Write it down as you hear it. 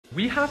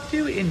We have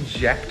to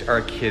inject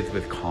our kids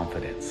with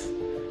confidence.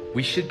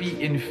 We should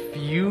be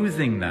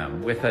infusing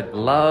them with a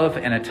love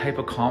and a type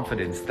of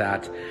confidence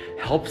that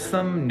helps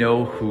them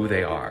know who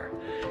they are.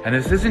 And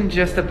this isn't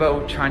just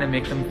about trying to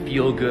make them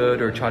feel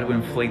good or try to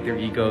inflate their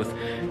egos.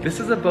 This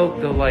is about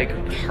the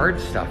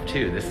hard stuff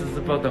too. This is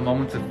about the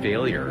moments of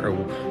failure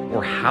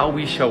or how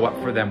we show up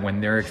for them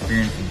when they're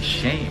experiencing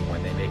shame,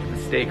 when they make a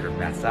mistake or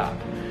mess up.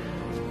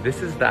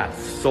 This is that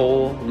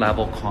soul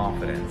level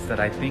confidence that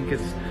I think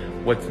is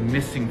what's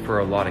missing for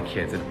a lot of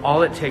kids. And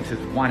all it takes is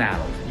one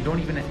adult.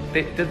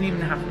 It doesn't even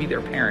have to be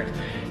their parent.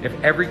 If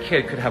every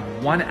kid could have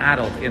one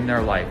adult in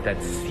their life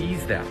that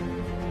sees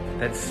them,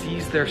 that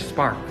sees their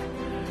spark,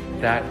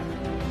 that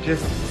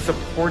just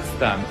supports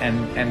them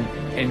and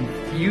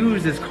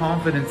infuses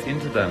confidence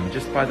into them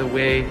just by the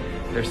way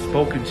they're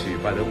spoken to,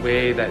 by the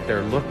way that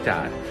they're looked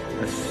at,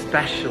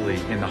 especially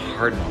in the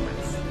hard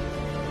moments,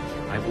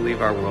 I believe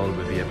our world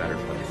would be a better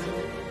place.